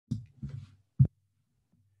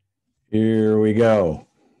Here we go.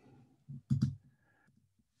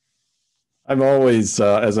 I've always,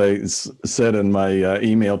 as I said in my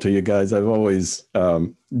email to you guys, I've always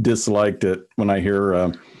disliked it when I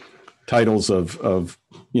hear titles of,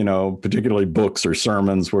 particularly books or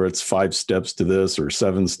sermons where it's 5 steps to this or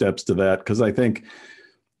 7 steps to that. Because I think,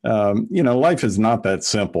 life is not that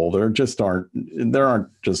simple. There aren't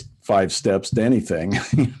just 5 steps to anything,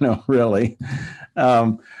 really.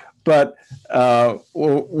 But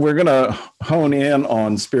we're going to hone in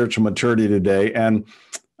on spiritual maturity today. And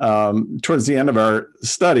towards the end of our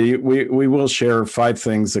study, we will share 5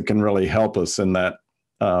 things that can really help us in that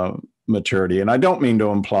maturity. And I don't mean to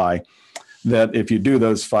imply that if you do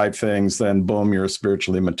those 5 things, then boom, you're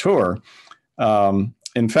spiritually mature.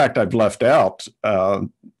 In fact, I've left out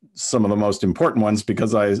some of the most important ones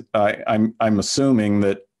because I'm assuming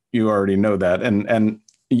that you already know that. And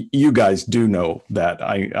you guys do know that.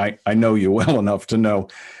 I know you well enough to know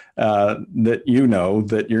that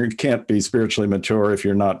you can't be spiritually mature if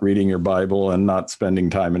you're not reading your Bible and not spending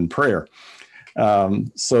time in prayer.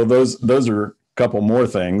 So those are a couple more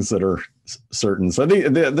things that are certain. So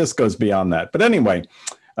this goes beyond that. But anyway,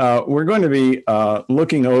 we're going to be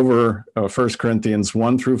looking over 1 Corinthians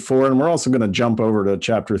 1 through 4, and we're also going to jump over to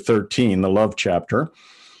chapter 13, the love chapter,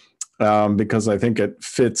 because I think it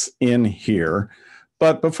fits in here.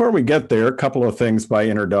 But before we get there, a couple of things by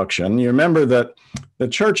introduction. You remember that the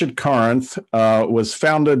church at Corinth was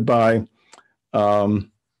founded by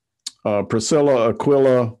Priscilla,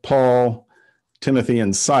 Aquila, Paul, Timothy,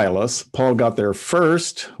 and Silas. Paul got there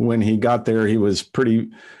first. When he got there, he was pretty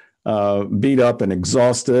beat up and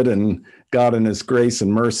exhausted, and God in his grace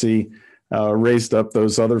and mercy raised up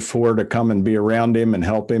those other 4 to come and be around him and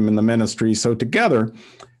help him in the ministry. So together,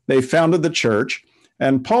 they founded the church.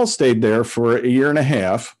 And Paul stayed there for a year and a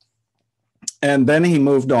half, and then he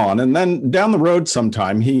moved on. And then down the road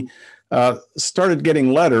sometime, he started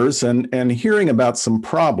getting letters and hearing about some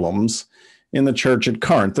problems in the church at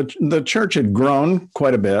Corinth. The church had grown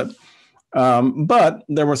quite a bit, but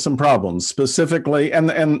there were some problems specifically.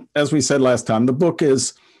 And as we said last time, the book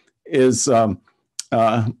is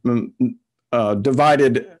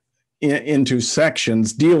divided into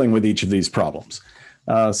sections dealing with each of these problems.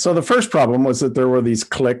 So the first problem was that there were these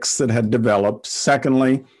cliques that had developed.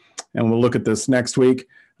 Secondly, and we'll look at this next week,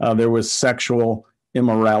 there was sexual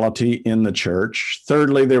immorality in the church.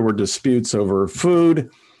 Thirdly, there were disputes over food.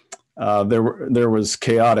 There was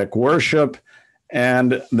chaotic worship,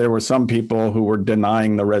 and there were some people who were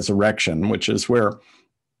denying the resurrection, which is where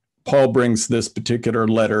Paul brings this particular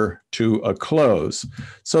letter to a close.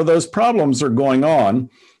 So those problems are going on,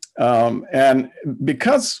 and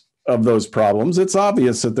because of those problems, it's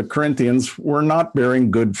obvious that the Corinthians were not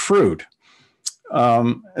bearing good fruit.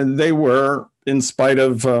 They were, in spite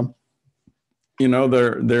of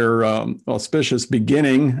their auspicious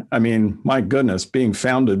beginning. I mean, my goodness, being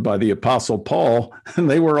founded by the Apostle Paul,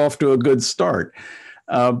 they were off to a good start.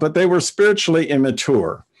 But they were spiritually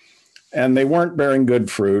immature, and they weren't bearing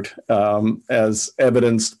good fruit, as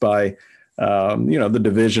evidenced by the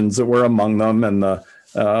divisions that were among them, and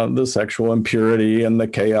the sexual impurity and the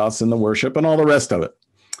chaos and the worship and all the rest of it.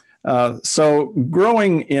 So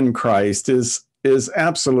growing in Christ is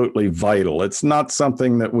absolutely vital. It's not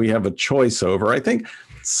something that we have a choice over. I think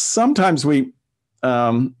sometimes we,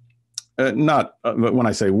 when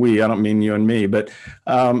I say we, I don't mean you and me, but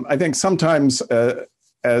I think sometimes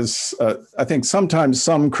sometimes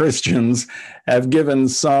some Christians have given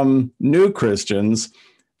some new Christians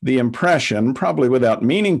the impression, probably without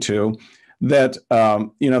meaning to, that,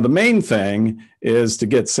 the main thing is to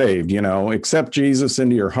get saved, accept Jesus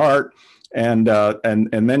into your heart. And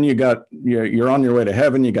then you're on your way to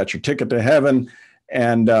heaven. You got your ticket to heaven.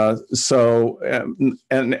 And then,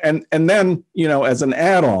 as an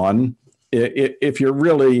add-on, if you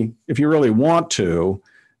really want to,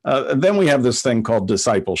 then we have this thing called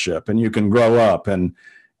discipleship, and you can grow up. And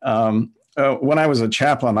when I was a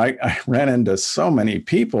chaplain, I ran into so many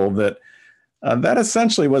people that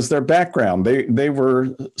essentially was their background. They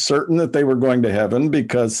were certain that they were going to heaven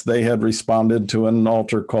because they had responded to an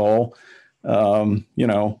altar call,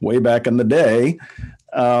 way back in the day.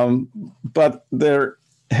 But there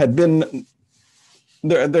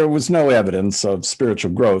was no evidence of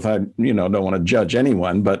spiritual growth. I, don't want to judge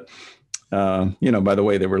anyone, but, by the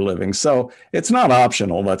way they were living. So it's not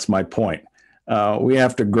optional. That's my point. We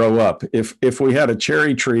have to grow up. If we had a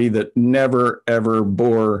cherry tree that never, ever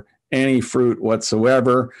bore any fruit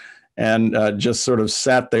whatsoever, and just sort of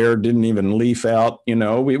sat there, didn't even leaf out,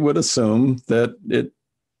 we would assume that it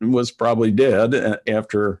was probably dead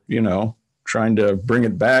after, trying to bring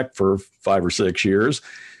it back for 5 or 6 years,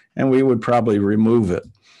 and we would probably remove it.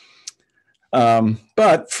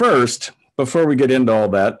 But first, before we get into all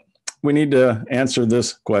that, we need to answer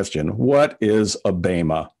this question. What is a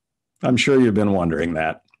bema? I'm sure you've been wondering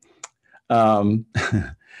that. The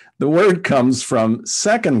word comes from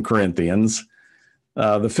 2 Corinthians,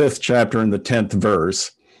 the 5th chapter and the 10th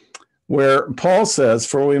verse, where Paul says,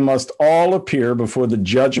 "For we must all appear before the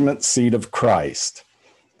judgment seat of Christ."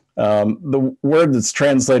 The word that's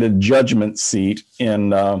translated judgment seat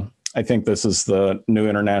in, I think this is the New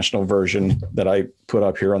International Version that I put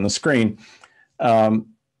up here on the screen.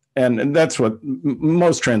 And that's what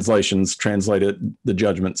most translations translated the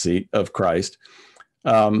judgment seat of Christ.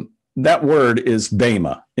 That word is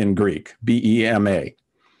bema in Greek, B-E-M-A.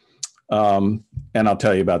 And I'll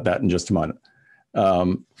tell you about that in just a moment.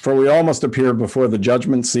 For we all must appear before the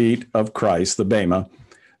judgment seat of Christ, the bema,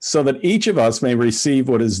 so that each of us may receive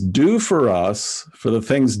what is due for us for the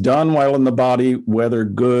things done while in the body, whether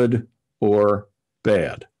good or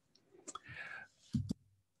bad.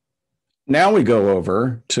 Now we go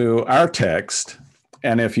over to our text,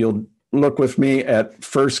 and if you'll look with me at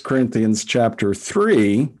 1 Corinthians chapter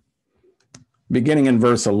 3, beginning in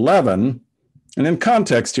verse 11, and in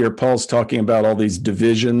context here, Paul's talking about all these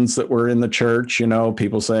divisions that were in the church,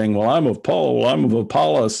 people saying, well, I'm of Paul, I'm of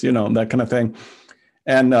Apollos, that kind of thing.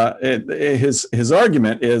 And his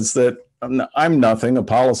argument is that I'm nothing,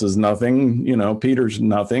 Apollos is nothing, Peter's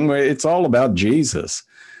nothing. It's all about Jesus.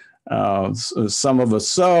 Some of us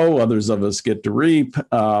sow, others of us get to reap,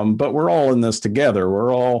 but we're all in this together.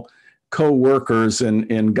 We're all co-workers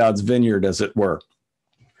in God's vineyard, as it were.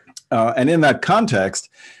 And in that context,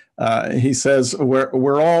 he says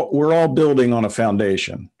we're all building on a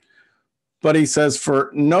foundation. But he says, for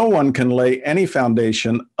no one can lay any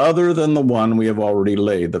foundation other than the one we have already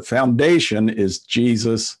laid. The foundation is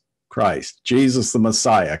Jesus Christ, Jesus the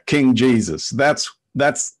Messiah, King Jesus. That's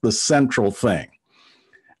the central thing.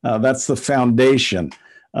 That's the foundation.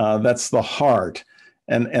 That's the heart.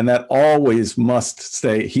 And that always must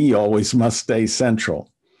stay, he always must stay central.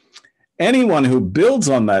 Anyone who builds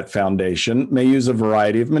on that foundation may use a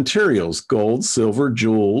variety of materials, gold, silver,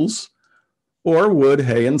 jewels, or wood,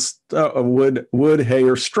 hay,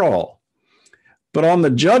 or straw. But on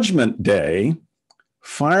the judgment day,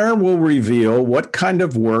 fire will reveal what kind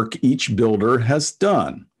of work each builder has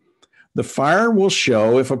done. The fire will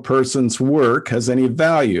show if a person's work has any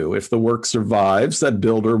value. If the work survives, that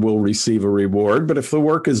builder will receive a reward. But if the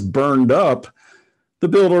work is burned up, the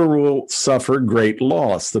builder will suffer great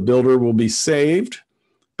loss. The builder will be saved,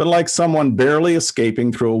 but like someone barely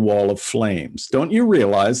escaping through a wall of flames. Don't you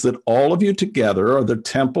realize that all of you together are the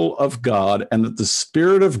temple of God and that the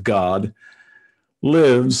Spirit of God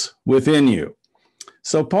lives within you?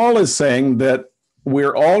 So Paul is saying that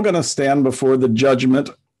we're all going to stand before the judgment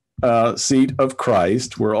seat of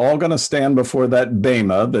Christ. We're all going to stand before that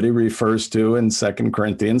bema that he refers to in 2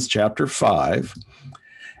 Corinthians chapter 5.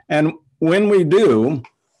 And when we do,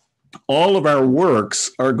 all of our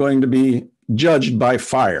works are going to be judged by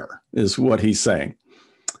fire, is what he's saying.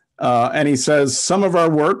 And he says some of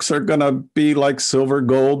our works are going to be like silver,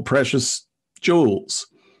 gold, precious jewels.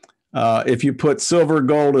 If you put silver,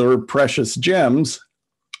 gold, or precious gems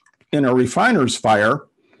in a refiner's fire,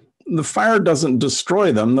 the fire doesn't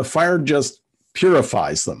destroy them. The fire just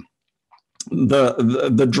purifies them.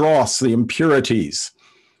 The dross, the impurities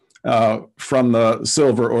from the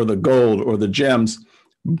silver or the gold or the gems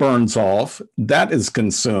burns off. That is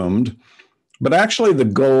consumed. But actually the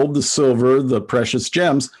gold, the silver, the precious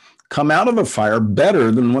gems come out of a fire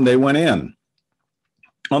better than when they went in.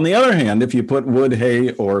 On the other hand, if you put wood,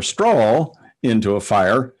 hay, or straw into a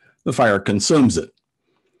fire, the fire consumes it.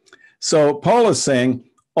 So Paul is saying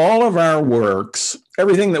all of our works,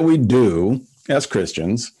 everything that we do as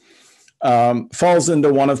Christians, falls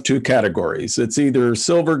into one of two categories. It's either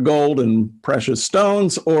silver, gold, and precious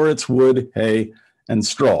stones, or it's wood, hay, and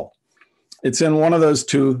straw. It's in one of those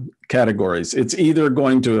two categories. It's either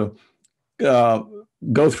going to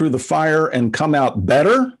go through the fire and come out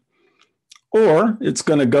better, or it's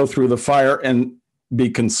going to go through the fire and be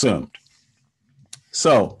consumed.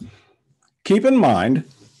 So keep in mind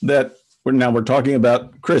that we're talking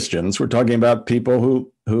about Christians. We're talking about people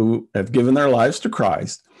who have given their lives to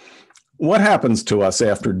Christ. What happens to us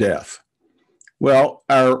after death? Well,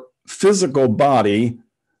 our physical body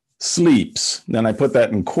sleeps. And I put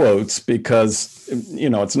that in quotes because,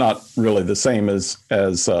 it's not really the same as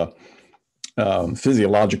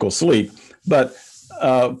physiological sleep. But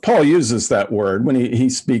Paul uses that word when he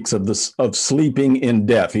speaks of sleeping in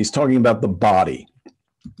death. He's talking about the body,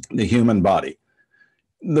 the human body.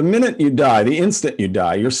 The minute you die, the instant you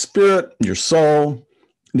die, your spirit, your soul,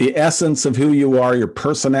 The essence of who you are, your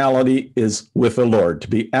personality, is with the Lord. To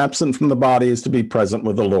be absent from the body is to be present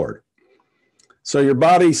with the Lord. So your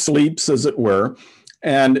body sleeps, as it were,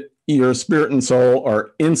 and your spirit and soul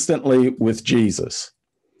are instantly with Jesus.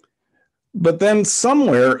 But then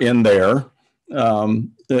somewhere in there,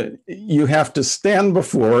 you have to stand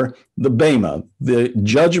before the Bema, the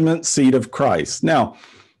judgment seat of Christ. Now,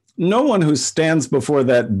 no one who stands before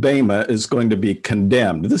that Bema is going to be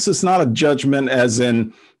condemned. This is not a judgment as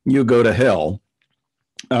in you go to hell.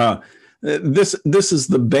 This is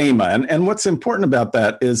the Bema. And what's important about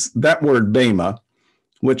that is that word Bema,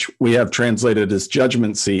 which we have translated as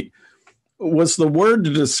judgment seat, was the word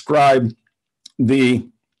to describe the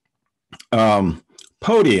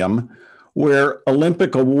podium where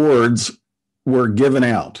Olympic awards were given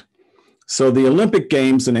out. So the Olympic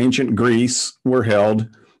Games in ancient Greece were held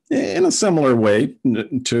in a similar way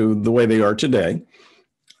to the way they are today.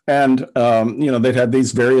 And, they'd had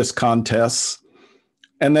these various contests.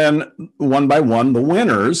 And then one by one, the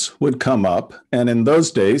winners would come up. And in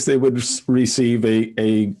those days, they would receive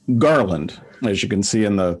a garland, as you can see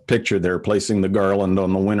in the picture there, placing the garland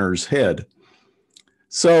on the winner's head.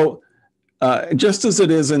 So just as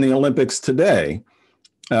it is in the Olympics today,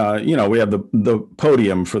 we have the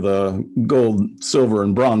podium for the gold, silver,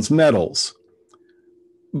 and bronze medals.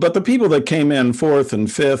 But the people that came in 4th and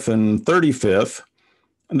 5th and 35th,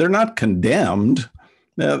 they're not condemned.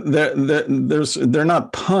 They're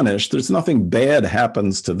not punished. There's nothing bad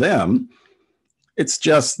happens to them. It's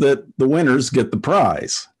just that the winners get the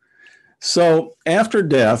prize. So after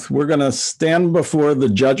death, we're going to stand before the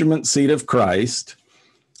judgment seat of Christ,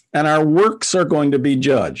 and our works are going to be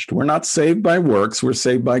judged. We're not saved by works. We're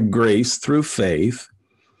saved by grace through faith.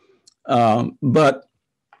 But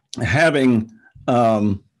having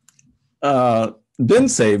been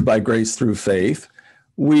saved by grace through faith,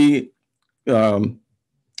 we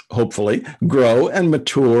hopefully grow and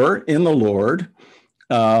mature in the Lord.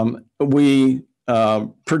 We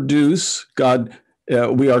produce God.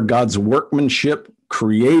 We are God's workmanship,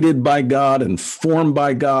 created by God and formed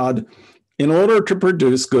by God in order to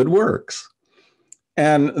produce good works.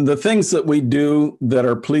 And the things that we do that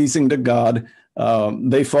are pleasing to God,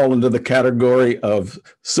 they fall into the category of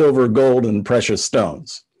silver, gold, and precious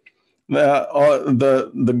stones.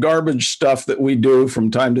 The garbage stuff that we do from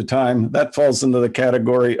time to time, that falls into the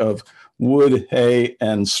category of wood, hay,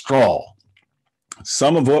 and straw.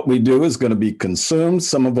 Some of what we do is going to be consumed.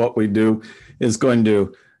 Some of what we do is going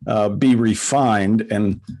to be refined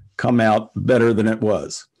and come out better than it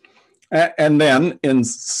was. And then in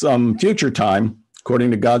some future time,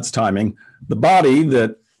 according to God's timing, the body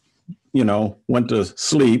that, went to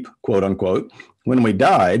sleep, quote unquote, when we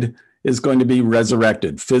died, is going to be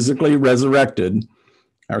resurrected, physically resurrected.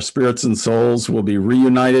 Our spirits and souls will be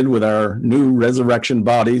reunited with our new resurrection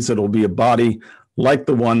bodies. It'll be a body like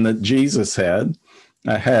the one that Jesus has. He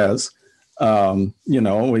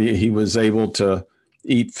was able to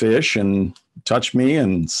eat fish and touch me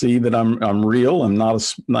and see that I'm real. I'm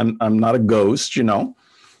not a ghost, and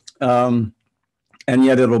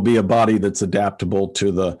yet it'll be a body that's adaptable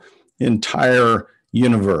to the entire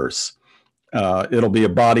universe. It'll be a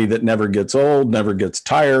body that never gets old, never gets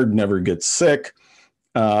tired, never gets sick,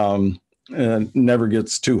 and never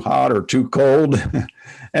gets too hot or too cold.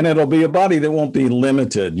 And it'll be a body that won't be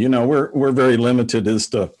limited. We're very limited as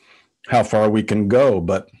to how far we can go,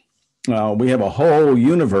 but we have a whole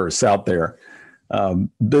universe out there,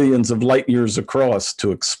 billions of light years across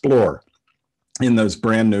to explore in those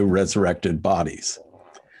brand new resurrected bodies.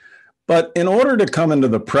 But in order to come into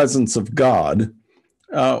the presence of God,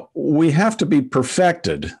 we have to be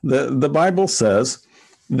perfected. The Bible says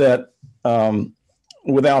that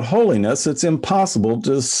without holiness, it's impossible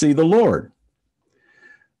to see the Lord.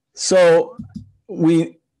 So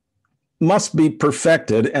we must be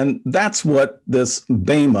perfected, and that's what this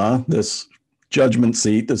Bema, this judgment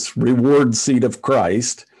seat, this reward seat of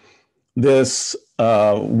Christ, this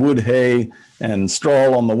wood, hay, and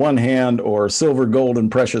straw on the one hand, or silver, gold,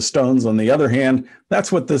 and precious stones on the other hand,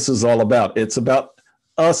 that's what this is all about. It's about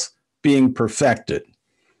us being perfected.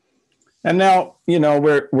 And now,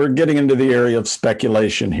 we're getting into the area of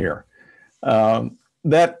speculation here.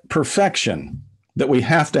 That perfection that we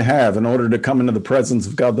have to have in order to come into the presence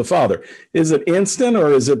of God the Father, is it instant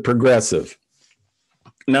or is it progressive?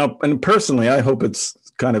 Now, and personally, I hope it's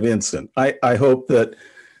kind of instant. I hope that,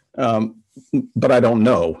 but I don't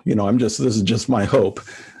know. This is just my hope.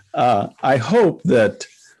 I hope that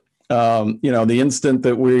the instant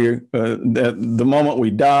that that the moment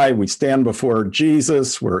we die, we stand before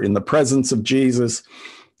Jesus, we're in the presence of Jesus.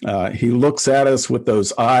 He looks at us with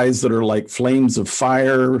those eyes that are like flames of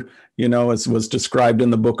fire, as was described in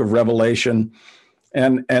the book of Revelation,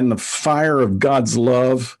 and the fire of God's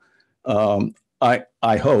love,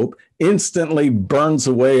 I hope, instantly burns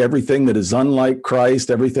away everything that is unlike Christ,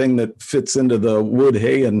 everything that fits into the wood,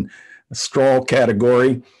 hay, and straw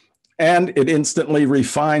category, and it instantly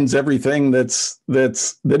refines everything that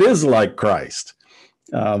is like Christ.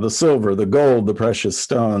 The silver, the gold, the precious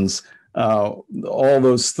stones, all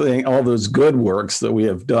those things, all those good works that we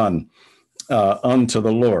have done unto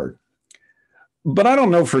the Lord. But I don't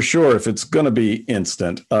know for sure if it's going to be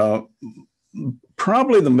instant.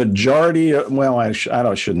 Probably the majority, I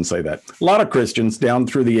shouldn't say that. A lot of Christians down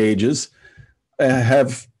through the ages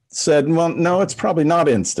have said, well, no, it's probably not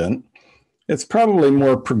instant. It's probably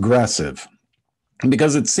more progressive,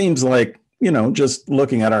 because it seems like, just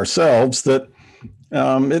looking at ourselves, that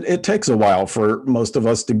it takes a while for most of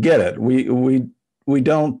us to get it. We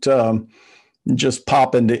don't just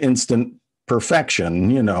pop into instant perfection,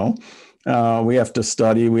 we have to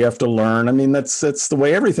study, we have to learn. I mean, that's the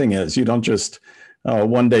way everything is. You don't just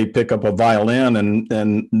one day pick up a violin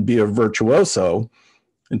and be a virtuoso.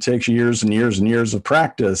 It takes years and years and years of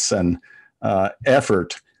practice and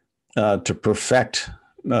effort to perfect,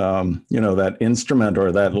 that instrument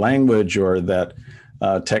or that language or that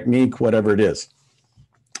technique, whatever it is.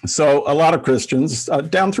 So a lot of Christians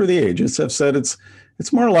down through the ages have said it's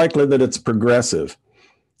more likely that it's progressive.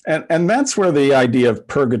 And that's where the idea of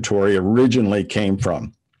purgatory originally came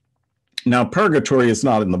from. Now, purgatory is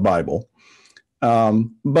not in the Bible,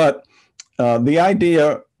 but the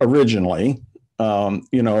idea originally, back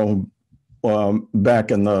in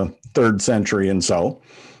the 3rd century and so,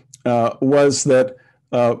 was that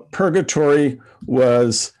purgatory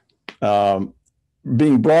was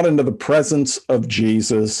being brought into the presence of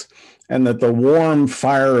Jesus, and that the warm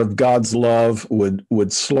fire of God's love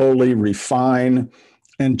would slowly refine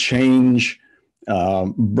and change,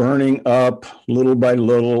 burning up little by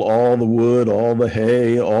little all the wood, all the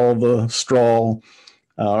hay, all the straw,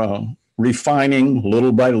 refining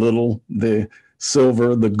little by little the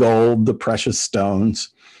silver, the gold, the precious stones.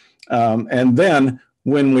 And then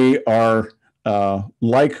when we are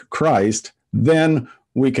like Christ, then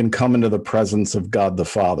we can come into the presence of God the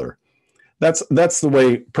Father. That's the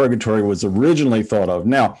way purgatory was originally thought of.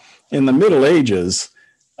 Now, in the Middle Ages,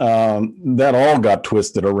 that all got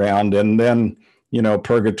twisted around, and then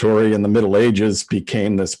purgatory in the Middle Ages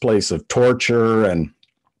became this place of torture, and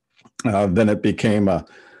then it became a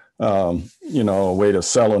way to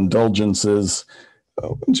sell indulgences.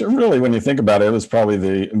 Which really, when you think about it, it was probably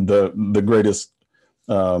the greatest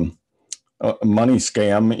money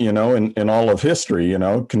scam, in all of history.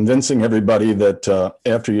 Convincing everybody that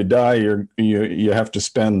after you die, you have to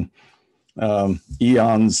spend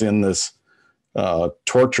eons in this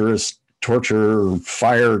torture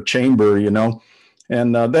fire chamber,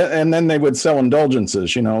 and then they would sell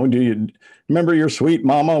indulgences. Do you remember your sweet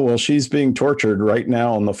mama? Well, she's being tortured right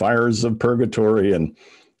now in the fires of purgatory,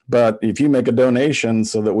 but if you make a donation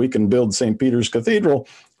so that we can build St. Peter's Cathedral,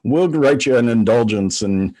 we'll write you an indulgence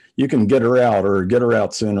and you can get her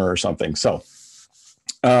out sooner or something. So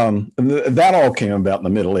that all came about in the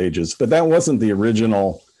Middle Ages, but that wasn't the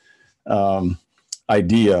original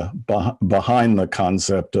idea behind the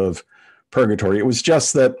concept of purgatory. It was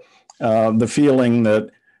just that the feeling that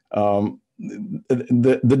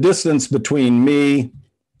the distance between me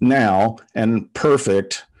now and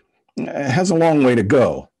perfect has a long way to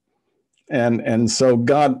go. And so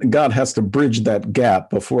God has to bridge that gap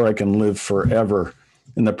before I can live forever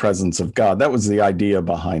in the presence of God. That was the idea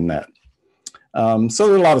behind that. So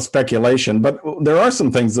there's a lot of speculation, but there are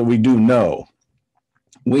some things that we do know.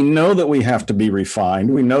 We know that we have to be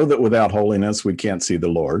refined. We know that without holiness, we can't see the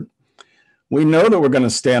Lord. We know that we're going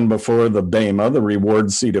to stand before the Bema, the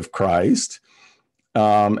reward seat of Christ,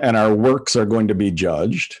 and our works are going to be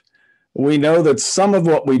judged. We know that some of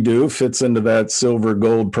what we do fits into that silver,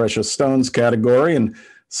 gold, precious stones category, and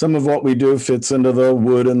some of what we do fits into the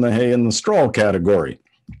wood and the hay and the straw category.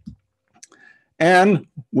 And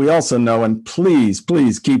we also know, and please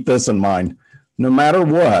keep this in mind, no matter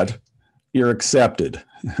what, you're accepted.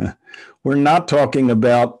 We're not talking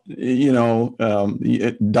about, dying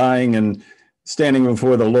and standing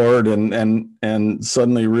before the Lord and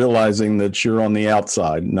suddenly realizing that you're on the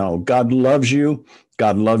outside. No, God loves you.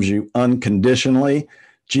 God loves you unconditionally.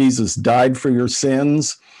 Jesus died for your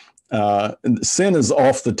sins. Sin is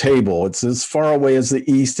off the table. It's as far away as the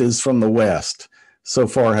east is from the west. So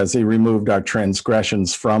far has he removed our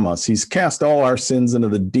transgressions from us. He's cast all our sins into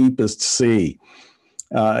the deepest sea.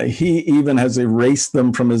 He even has erased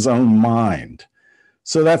them from his own mind.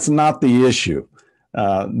 So that's not the issue.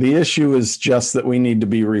 The issue is just that we need to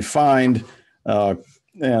be refined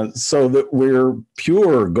so that we're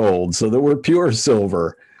pure gold, so that we're pure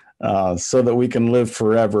silver, so that we can live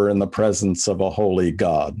forever in the presence of a holy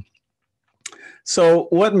God. So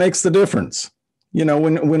what makes the difference?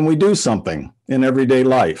 When we do something in everyday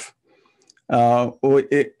life,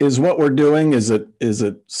 is what we're doing, is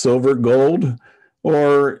it silver, gold,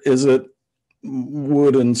 or is it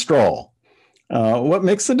wood and straw? What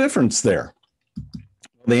makes the difference there?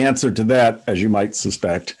 The answer to that, as you might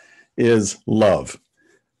suspect, is love.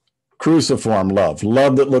 Cruciform love,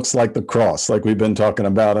 love that looks like the cross, like we've been talking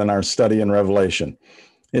about in our study in Revelation.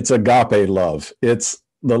 It's agape love. It's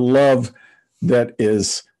the love that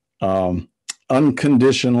is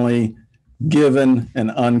unconditionally given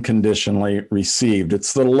and unconditionally received.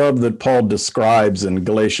 It's the love that Paul describes in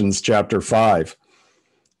Galatians chapter 5.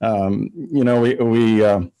 We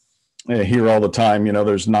hear all the time,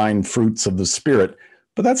 there's 9 fruits of the Spirit,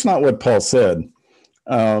 but that's not what Paul said.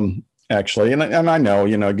 Actually, and I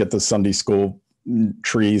know, get the Sunday school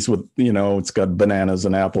trees with, it's got bananas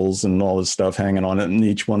and apples and all this stuff hanging on it, and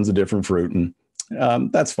each one's a different fruit, and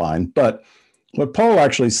that's fine. But what Paul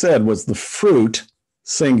actually said was the fruit,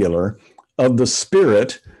 singular, of the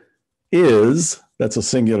Spirit is, that's a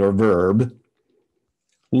singular verb,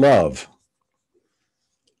 love.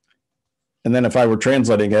 And then if I were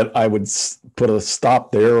translating it, I would put a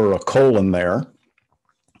stop there or a colon there.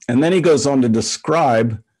 And then he goes on to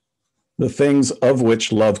describe the things of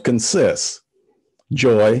which love consists: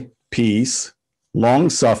 joy, peace, long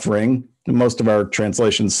suffering. Most of our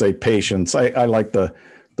translations say patience. I like the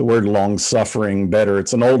word long suffering better.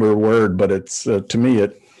 It's an older word, but it's to me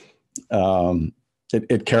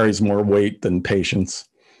it carries more weight than patience.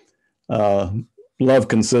 Love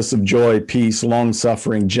consists of joy, peace, long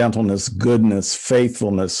suffering, gentleness, goodness,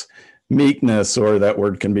 faithfulness, meekness, or that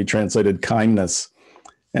word can be translated kindness,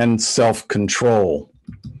 and self-control.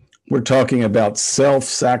 We're talking about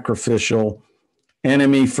self-sacrificial,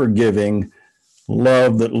 enemy-forgiving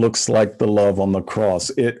love that looks like the love on the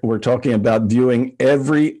cross. We're talking about viewing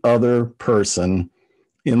every other person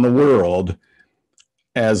in the world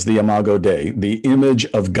as the Imago Dei, the image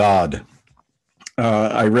of God.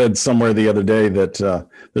 I read somewhere the other day that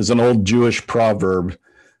there's an old Jewish proverb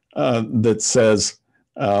that says,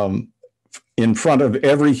 in front of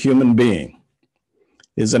every human being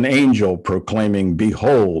is an angel proclaiming,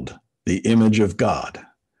 "Behold, the image of God."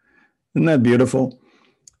 Isn't that beautiful?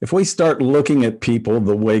 If we start looking at people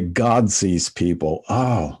the way God sees people,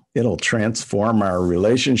 it'll transform our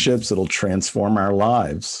relationships. It'll transform our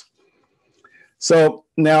lives. So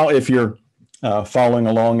now if you're following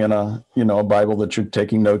along in a Bible that you're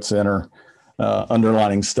taking notes in or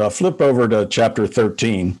underlining stuff, flip over to chapter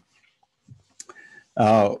 13,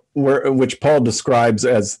 which Paul describes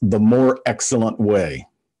as the more excellent way.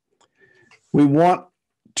 We want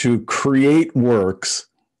to create works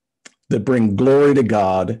that bring glory to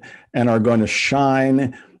God and are going to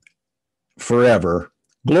shine forever,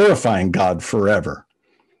 glorifying God forever.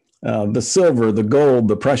 The silver, the gold,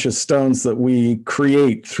 the precious stones that we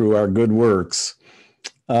create through our good works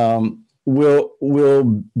will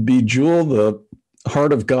bejewel the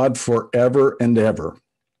heart of God forever and ever.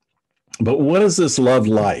 But what is this love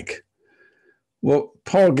like? Well,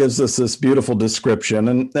 Paul gives us this beautiful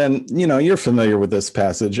description, and you're familiar with this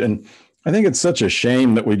passage, and I think it's such a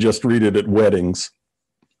shame that we just read it at weddings,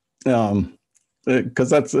 because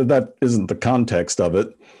that isn't the context of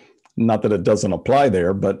it. Not that it doesn't apply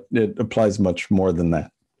there, but it applies much more than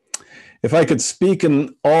that. If I could speak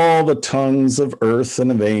in all the tongues of earth and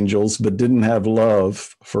of angels, but didn't have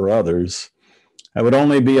love for others, I would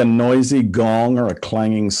only be a noisy gong or a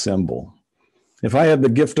clanging cymbal. If I had the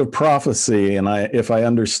gift of prophecy, and if I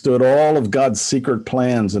understood all of God's secret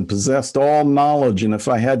plans and possessed all knowledge, and if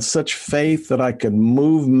I had such faith that I could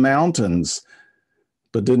move mountains,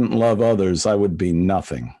 but didn't love others, I would be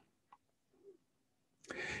nothing.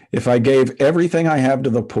 If I gave everything I have to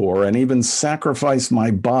the poor and even sacrificed my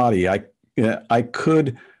body, I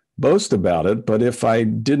could boast about it, but if I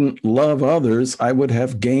didn't love others, I would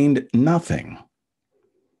have gained nothing.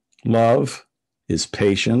 Love is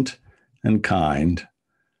patient and kind.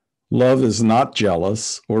 Love is not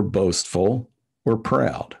jealous or boastful or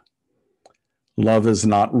proud. Love is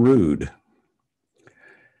not rude.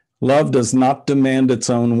 Love does not demand its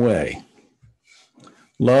own way.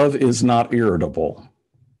 Love is not irritable.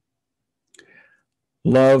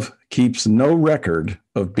 Love keeps no record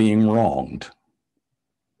of being wronged.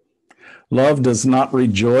 Love does not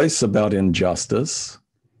rejoice about injustice,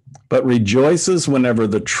 but rejoices whenever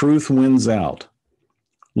the truth wins out.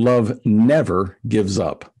 Love never gives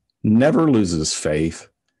up, never loses faith,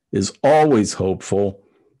 is always hopeful,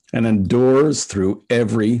 and endures through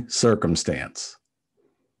every circumstance.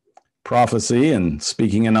 Prophecy and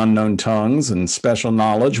speaking in unknown tongues and special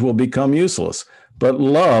knowledge will become useless, but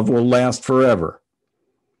love will last forever.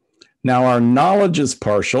 Now, our knowledge is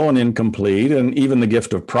partial and incomplete, and even the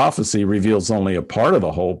gift of prophecy reveals only a part of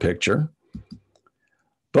the whole picture.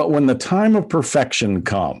 But when the time of perfection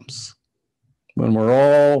comes, when we're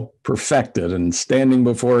all perfected and standing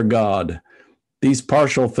before God, these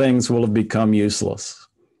partial things will have become useless.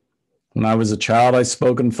 When I was a child, I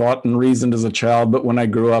spoke and thought and reasoned as a child, but when I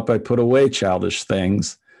grew up, I put away childish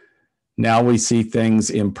things. Now we see things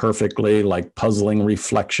imperfectly, like puzzling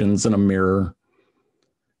reflections in a mirror.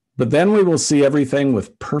 But then we will see everything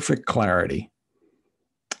with perfect clarity.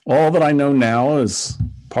 All that I know now is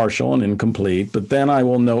partial and incomplete, but then I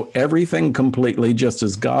will know everything completely, just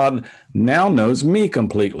as God now knows me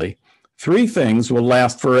completely. 3 things will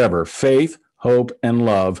last forever: faith, hope, and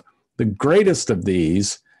love. The greatest of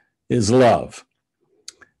these is love.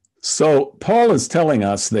 So Paul is telling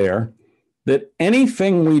us there that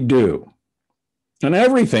anything we do and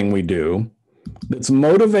everything we do that's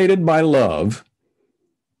motivated by love,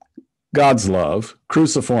 God's love,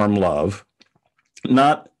 cruciform love,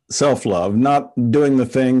 not self-love, not doing the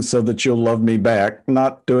things so that you'll love me back,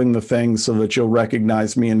 not doing the things so that you'll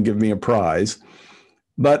recognize me and give me a prize,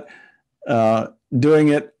 but doing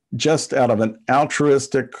it just out of an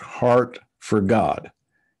altruistic heart for God.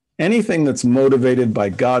 Anything that's motivated by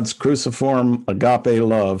God's cruciform agape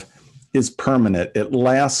love is permanent. It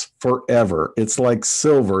lasts forever. It's like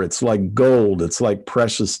silver. It's like gold. It's like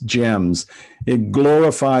precious gems. It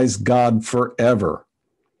glorifies God forever.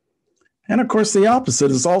 And of course, the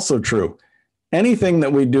opposite is also true. Anything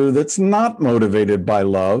that we do that's not motivated by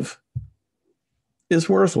love is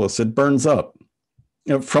worthless. It burns up,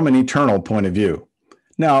 from an eternal point of view.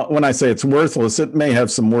 Now, when I say it's worthless, it may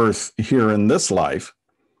have some worth here in this life.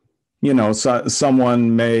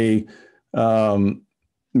 Someone may,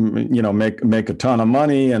 make a ton of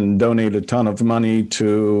money and donate a ton of money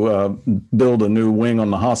to build a new wing on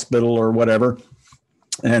the hospital or whatever,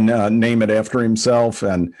 and name it after himself,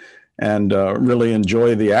 and really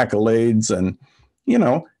enjoy the accolades. And,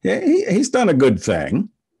 he's done a good thing.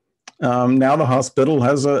 Now the hospital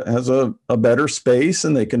has a better space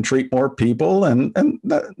and they can treat more people, and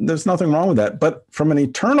there's nothing wrong with that. But from an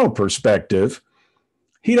eternal perspective,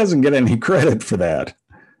 he doesn't get any credit for that,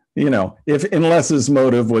 unless his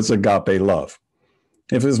motive was agape love.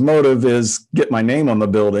 If his motive is get my name on the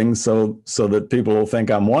building so that people will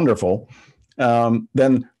think I'm wonderful,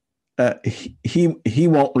 then he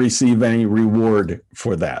won't receive any reward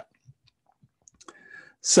for that.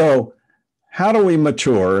 So how do we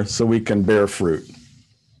mature so we can bear fruit?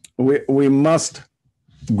 We must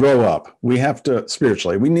grow up. We have to,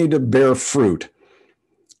 spiritually, we need to bear fruit.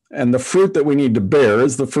 And the fruit that we need to bear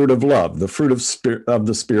is the fruit of love. The fruit of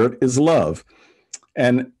the Spirit is love.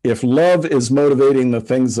 And if love is motivating the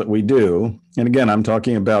things that we do, and again, I'm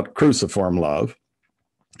talking about cruciform love,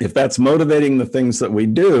 if that's motivating the things that we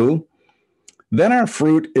do, then our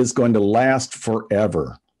fruit is going to last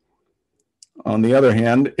forever. On the other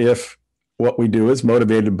hand, if what we do is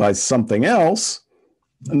motivated by something else,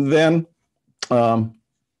 then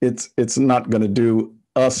it's not going to do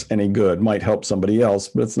us any good. Might help somebody else,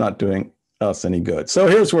 but it's not doing us any good. So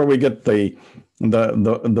here's where we get the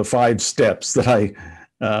 5 steps that I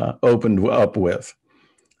opened up with.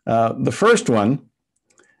 The first one,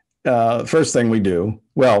 first thing we do,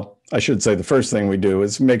 well, I should say the first thing we do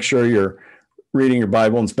is make sure you're reading your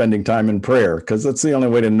Bible and spending time in prayer, because that's the only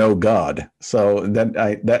way to know God. So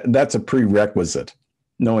that's a prerequisite,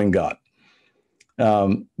 knowing God.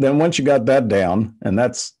 Then once you got that down, and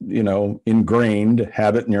that's, ingrained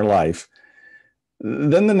habit in your life,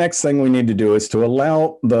 then the next thing we need to do is to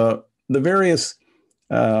allow the various,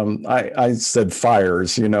 I said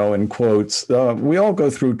fires, in quotes. We all go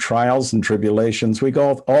through trials and tribulations. We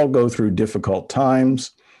all go through difficult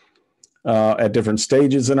times at different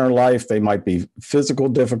stages in our life. They might be physical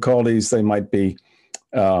difficulties. They might be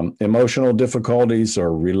emotional difficulties,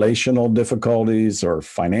 or relational difficulties, or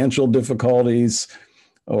financial difficulties,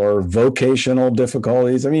 or vocational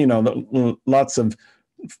difficulties. I mean, lots of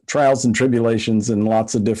trials and tribulations in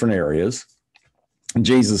lots of different areas.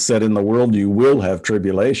 Jesus said, in the world you will have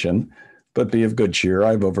tribulation, but be of good cheer.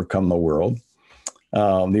 I've overcome the world.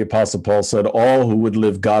 The Apostle Paul said, all who would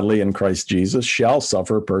live godly in Christ Jesus shall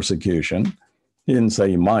suffer persecution. He didn't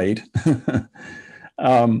say you might.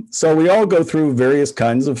 So we all go through various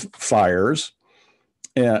kinds of fires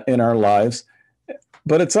in our lives,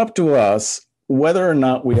 but it's up to us whether or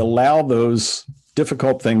not we allow those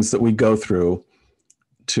difficult things that we go through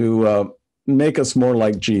to make us more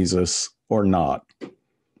like Jesus or not.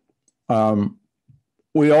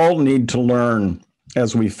 We all need to learn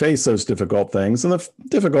as we face those difficult things, and the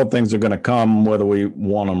difficult things are going to come whether we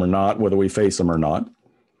want them or not, whether we face them or not.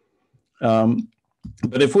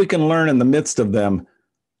 But if we can learn in the midst of them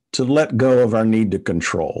to let go of our need to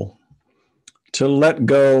control, to let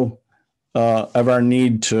go of our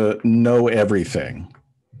need to know everything,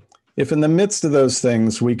 if in the midst of those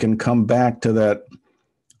things we can come back to that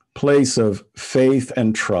place of faith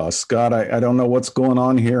and trust, God, I don't know what's going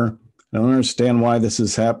on here. I don't understand why this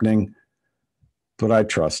is happening, but I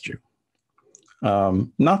trust you.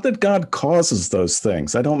 Not that God causes those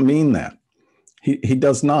things. I don't mean that. He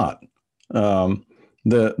does not.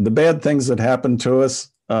 The bad things that happen to us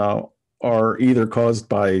are either caused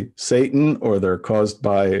by Satan, or they're caused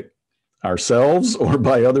by ourselves or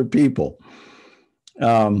by other people.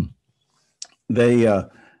 It's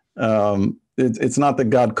not that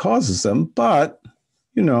God causes them, but,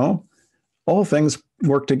 all things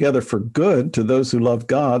work together for good to those who love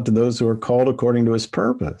God, to those who are called according to his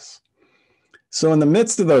purpose. So in the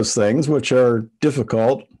midst of those things, which are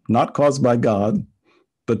difficult, not caused by God,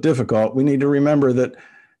 but difficult, we need to remember that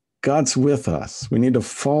God's with us. We need to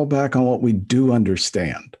fall back on what we do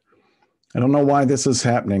understand. I don't know why this is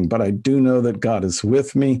happening, but I do know that God is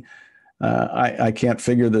with me. I can't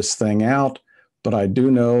figure this thing out, but I do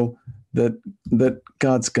know that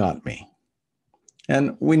God's got me.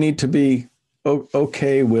 And we need to be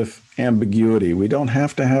okay with ambiguity. We don't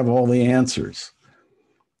have to have all the answers.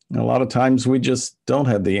 A lot of times we just don't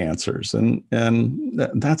have the answers, and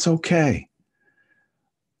that's okay.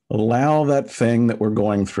 Allow that thing that we're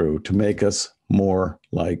going through to make us more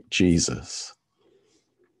like Jesus.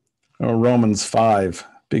 Romans 5,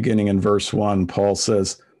 beginning in verse 1, Paul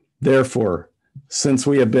says, "Therefore, since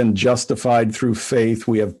we have been justified through faith,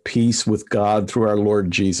 we have peace with God through our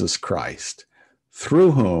Lord Jesus Christ,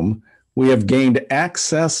 through whom we have gained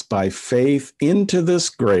access by faith into this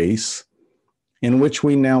grace in which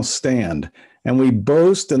we now stand, and we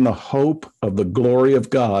boast in the hope of the glory of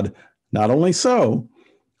God. Not only so,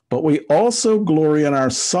 but we also glory in our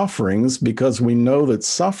sufferings, because we know that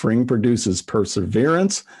suffering produces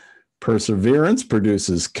perseverance, perseverance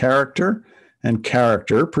produces character, and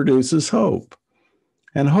character produces hope.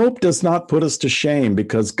 And hope does not put us to shame,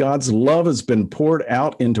 because God's love has been poured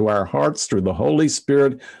out into our hearts through the Holy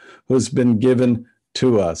Spirit who has been given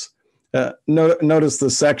to us." Notice the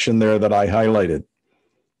section there that I highlighted.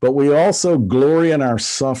 But we also glory in our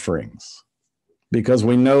sufferings, because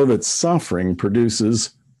we know that suffering produces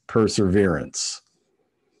perseverance.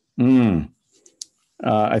 I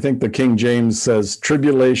think the King James says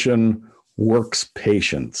tribulation works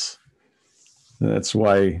patience. That's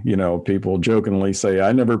why, people jokingly say,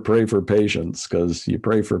 I never pray for patience, because you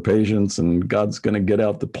pray for patience and God's going to get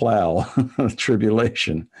out the plow,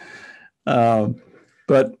 tribulation.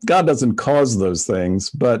 But God doesn't cause those things,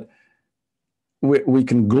 but we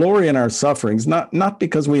can glory in our sufferings, not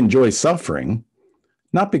because we enjoy suffering,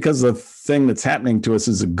 not because the thing that's happening to us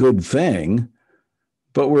is a good thing,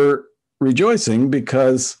 but we're rejoicing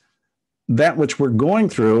because that which we're going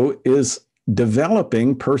through is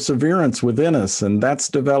developing perseverance within us, and that's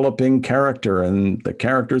developing character, and the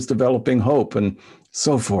character is developing hope, and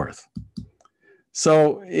so forth.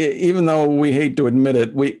 So even though we hate to admit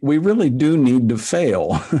it, we really do need to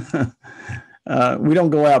fail. We don't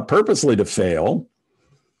go out purposely to fail,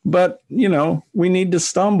 but, we need to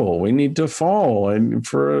stumble. We need to fall. And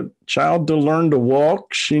for a child to learn to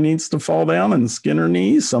walk, she needs to fall down and skin her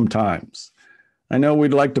knees sometimes. I know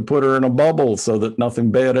we'd like to put her in a bubble so that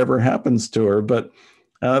nothing bad ever happens to her, but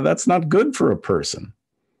that's not good for a person.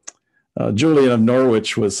 Julian of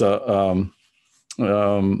Norwich was a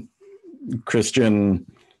Christian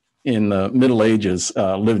in the Middle Ages,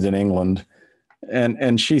 lived in England.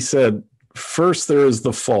 And she said, first there is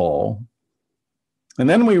the fall, and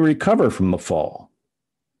then we recover from the fall.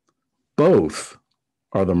 Both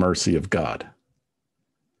are the mercy of God.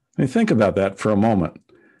 I mean, think about that for a moment.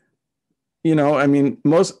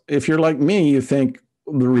 If you're like me, you think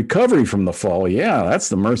the recovery from the fall, yeah, that's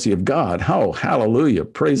the mercy of God. Oh, hallelujah,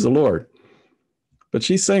 praise the Lord. But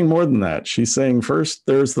she's saying more than that. She's saying first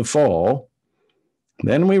there's the fall,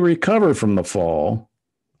 then we recover from the fall,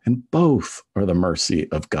 and both are the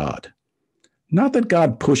mercy of God. Not that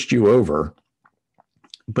God pushed you over,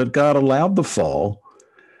 but God allowed the fall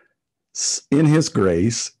in his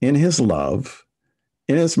grace, in his love,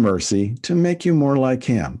 in his mercy to make you more like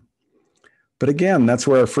him. But again, that's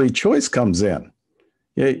where our free choice comes in.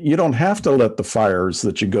 You don't have to let the fires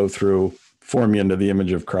that you go through form you into the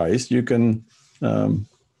image of Christ. You can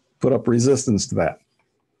put up resistance to that.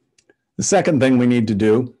 The second thing we need to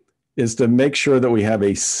do is to make sure that we have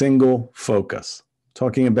a single focus,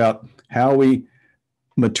 talking about how we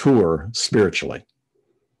mature spiritually.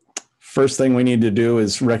 first thing we need to do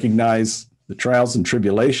is recognize the trials and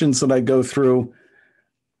tribulations that I go through.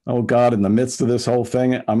 Oh God, in the midst of this whole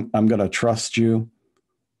thing, I'm going to trust you.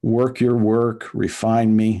 Work your work,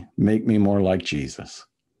 refine me, make me more like Jesus.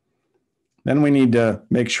 Then we need to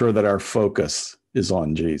make sure that our focus is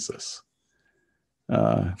on Jesus.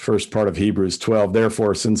 First part of Hebrews 12,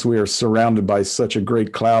 therefore, since we are surrounded by such a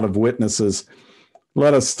great cloud of witnesses,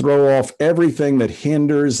 let us throw off everything that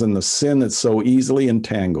hinders and the sin that so easily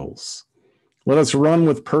entangles. Let us run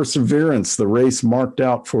with perseverance the race marked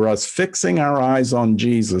out for us, fixing our eyes on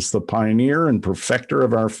Jesus, the pioneer and perfecter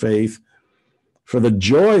of our faith. For the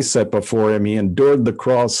joy set before him, he endured the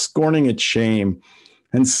cross, scorning its shame,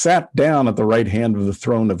 and sat down at the right hand of the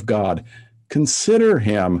throne of God. Consider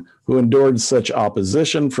him who endured such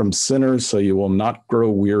opposition from sinners, so you will not grow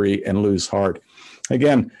weary and lose heart.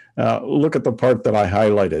 Again, look at the part that I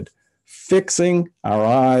highlighted. Fixing our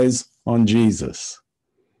eyes on Jesus.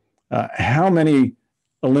 How many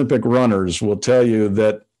Olympic runners will tell you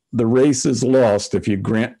that the race is lost if you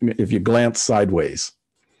glance sideways?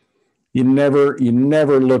 You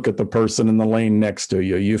never look at the person in the lane next to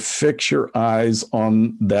you. You fix your eyes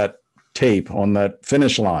on that tape, on that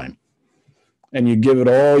finish line, and you give it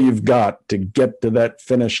all you've got to get to that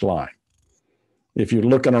finish line. If you're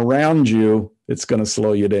looking around you, it's going to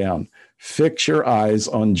slow you down. Fix your eyes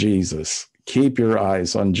on Jesus. Keep your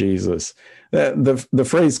eyes on Jesus. The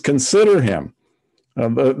phrase "consider him,"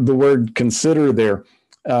 the word "consider" there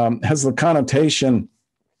has the connotation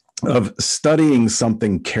of studying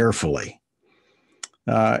something carefully.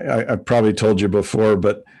 I probably told you before,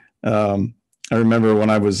 but I remember when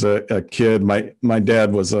I was a kid, my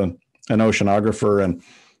dad was an oceanographer, and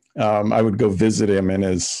I would go visit him in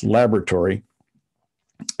his laboratory.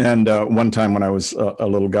 And one time when I was a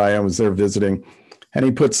little guy, I was there visiting, and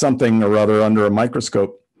he put something or other under a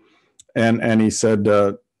microscope. And he said,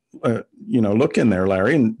 look in there,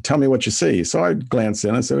 Larry, and tell me what you see. So I glanced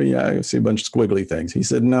in and said, yeah, I see a bunch of squiggly things. He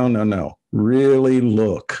said, no, really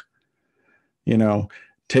look.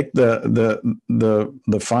 Take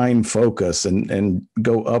the fine focus and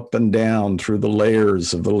go up and down through the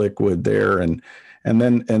layers of the liquid there, and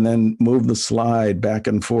then move the slide back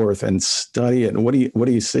and forth and study it. And what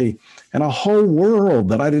do you see? And a whole world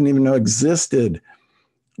that I didn't even know existed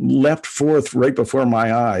leapt forth right before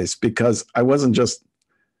my eyes, because I wasn't just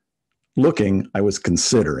looking, I was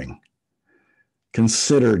considering.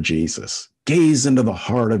 Consider Jesus. Gaze into the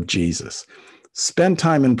heart of Jesus. Spend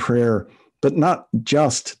time in prayer, but not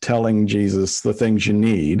just telling Jesus the things you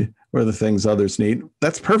need or the things others need.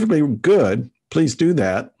 That's perfectly good. Please do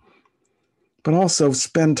that. But also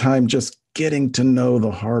spend time just getting to know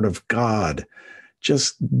the heart of God,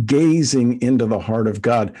 just gazing into the heart of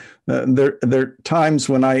God. There are times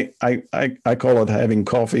when I call it having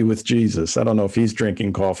coffee with Jesus. I don't know if he's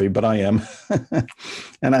drinking coffee, but I am.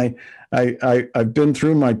 And I've been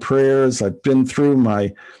through my prayers. I've been through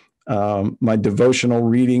my devotional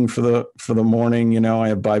reading for the morning. I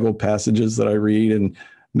have Bible passages that I read and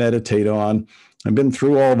meditate on. I've been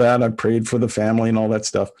through all that. I prayed for the family and all that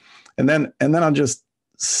stuff. And then I'll just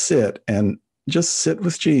sit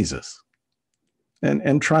with Jesus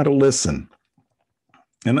and try to listen.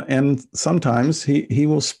 And sometimes he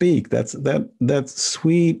will speak. That's that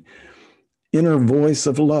sweet inner voice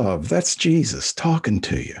of love. That's Jesus talking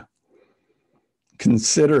to you.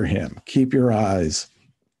 Consider him. Keep your eyes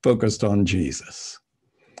focused on Jesus.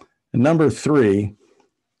 And number 3,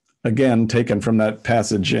 again, taken from that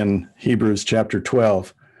passage in Hebrews chapter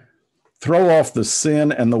 12, throw off the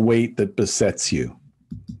sin and the weight that besets you.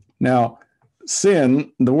 Now,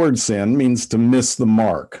 sin, the word sin, means to miss the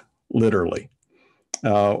mark, literally.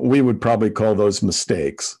 We would probably call those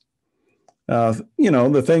mistakes.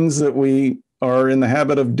 The things that we are in the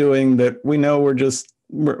habit of doing that we know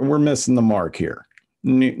we're missing the mark here.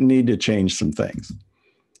 Need to change some things.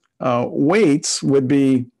 Weights would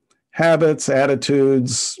be habits,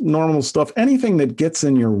 attitudes, normal stuff, anything that gets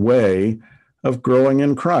in your way of growing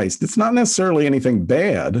in Christ. It's not necessarily anything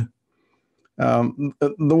bad. The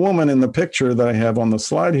woman in the picture that I have on the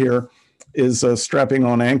slide here is strapping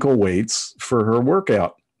on ankle weights for her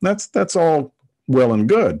workout. That's all well and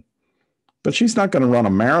good, but she's not going to run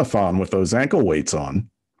a marathon with those ankle weights on.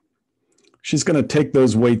 She's going to take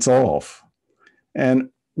those weights off. And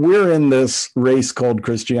we're in this race called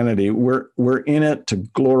Christianity. We're in it to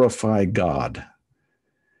glorify God.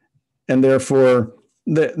 And therefore,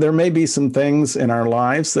 there may be some things in our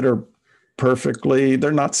lives that are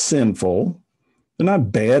they're not sinful. They're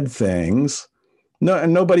not bad things. No,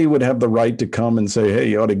 and nobody would have the right to come and say, hey,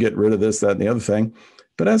 you ought to get rid of this, that, and the other thing.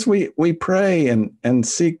 But as we pray and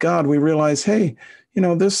seek God, we realize, hey,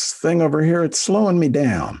 this thing over here, it's slowing me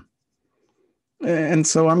down. And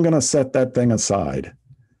so I'm going to set that thing aside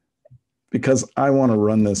because I want to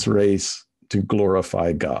run this race to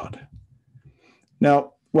glorify God.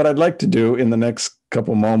 Now, what I'd like to do in the next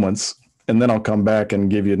couple moments, and then I'll come back and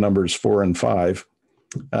give you numbers 4 and 5.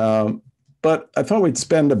 But I thought we'd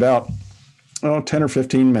spend about 10 or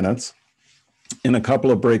 15 minutes in a couple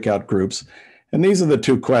of breakout groups. And these are the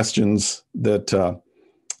 2 questions that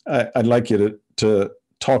I'd like you to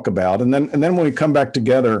talk about. And then when we come back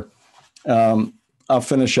together, I'll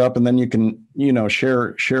finish up, and then you can,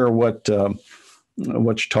 share what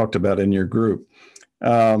you talked about in your group.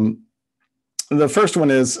 The first one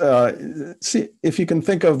is, see if you can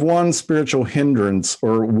think of one spiritual hindrance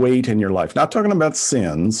or weight in your life. Not talking about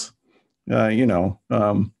sins.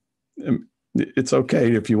 It's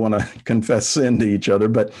okay if you want to confess sin to each other,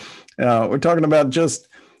 but we're talking about just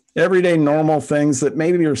everyday normal things that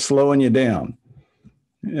maybe are slowing you down.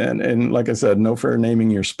 And like I said, no fair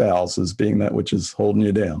naming your spouse as being that which is holding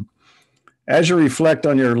you down. As you reflect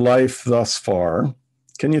on your life thus far,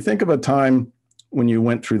 can you think of a time when you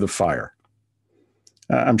went through the fire?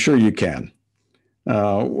 I'm sure you can.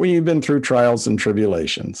 When you've been through trials and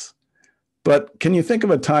tribulations. But can you think of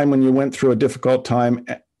a time when you went through a difficult time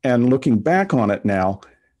and looking back on it now,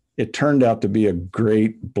 it turned out to be a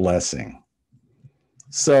great blessing?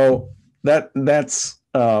 So that's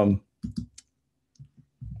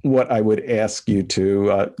what I would ask you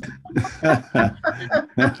to.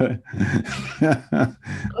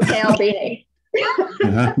 Okay, I'll be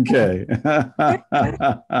Okay.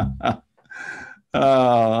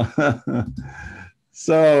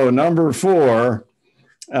 So number 4,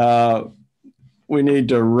 we need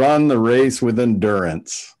to run the race with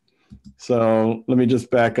endurance. So let me just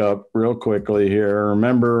back up real quickly here.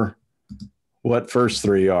 Remember what first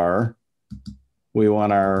 3 are. We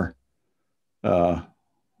want our, where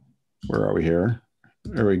are we here?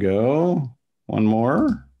 There we go. One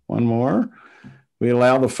more. We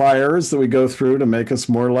allow the fires that we go through to make us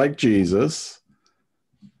more like Jesus.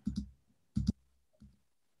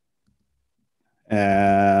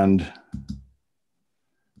 And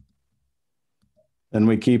then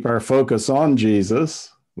we keep our focus on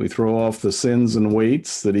Jesus. We throw off the sins and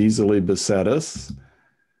weights that easily beset us.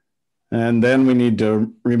 And then we need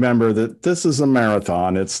to remember that this is a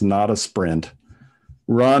marathon. It's not a sprint.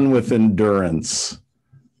 Run with endurance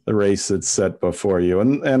the race that's set before you.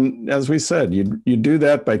 And as we said, you do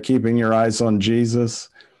that by keeping your eyes on Jesus.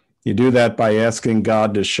 You do that by asking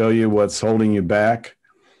God to show you what's holding you back.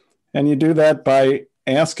 And you do that by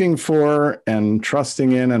asking for and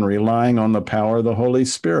trusting in and relying on the power of the Holy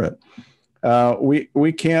Spirit.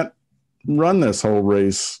 We can't run this whole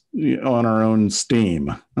race on our own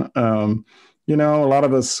steam. A lot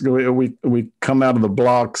of us, we come out of the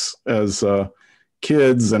blocks as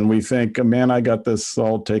kids and we think, man, I got this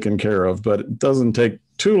all taken care of. But it doesn't take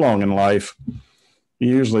too long in life.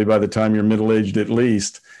 Usually by the time you're middle-aged at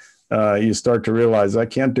least, you start to realize I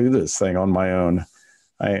can't do this thing on my own.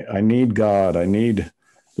 I need God. I need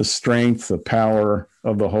the strength, the power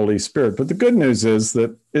of the Holy Spirit. But the good news is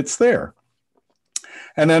that it's there.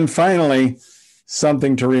 And then finally,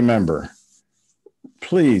 something to remember.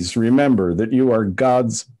 Please remember that you are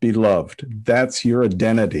God's beloved. That's your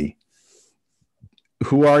identity.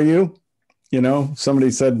 Who are you?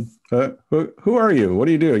 Somebody said, who are you? What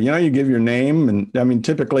do you do? You give your name. And I mean,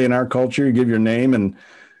 typically in our culture, you give your name and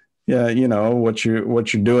what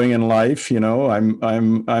you're doing in life.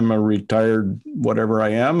 I'm a retired whatever I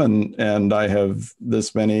am, and I have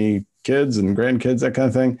this many kids and grandkids, that kind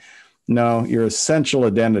of thing. No, your essential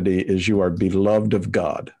identity is you are beloved of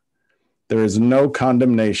God. There is no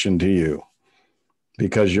condemnation to you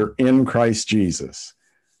because you're in Christ Jesus,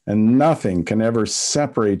 and nothing can ever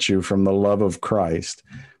separate you from the love of Christ.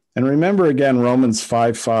 And remember again, Romans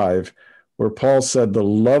 5:5, where Paul said, the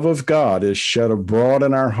love of God is shed abroad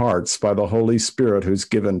in our hearts by the Holy Spirit who's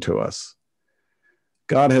given to us.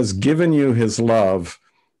 God has given you his love,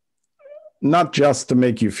 not just to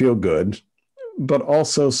make you feel good, but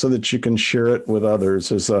also so that you can share it with others.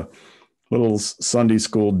 There's a little Sunday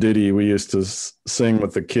school ditty we used to sing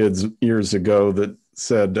with the kids years ago that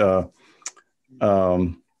said, a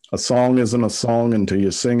song isn't a song until you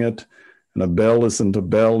sing it, and a bell isn't a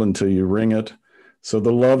bell until you ring it. So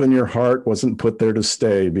the love in your heart wasn't put there to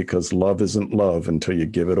stay, because love isn't love until you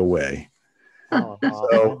give it away. Oh,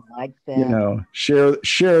 So, I like that.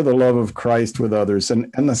 share the love of Christ with others.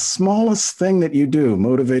 And the smallest thing that you do,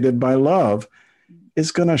 motivated by love,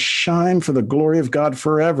 is going to shine for the glory of God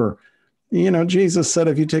forever. Jesus said,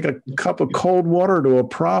 if you take a cup of cold water to a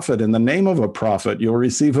prophet in the name of a prophet, you'll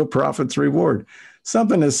receive a prophet's reward.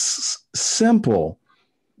 Something as simple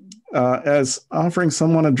as offering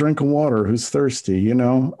someone a drink of water who's thirsty.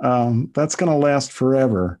 That's going to last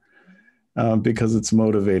forever because it's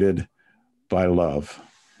motivated by love.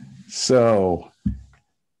 So,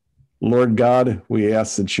 Lord God, we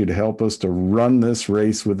ask that you'd help us to run this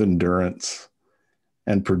race with endurance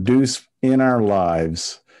and produce in our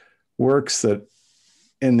lives works that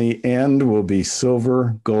in the end will be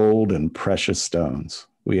silver, gold, and precious stones.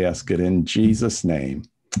 We ask it in Jesus' name.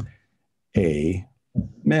 Amen.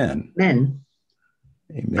 Amen.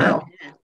 Amen. Wow.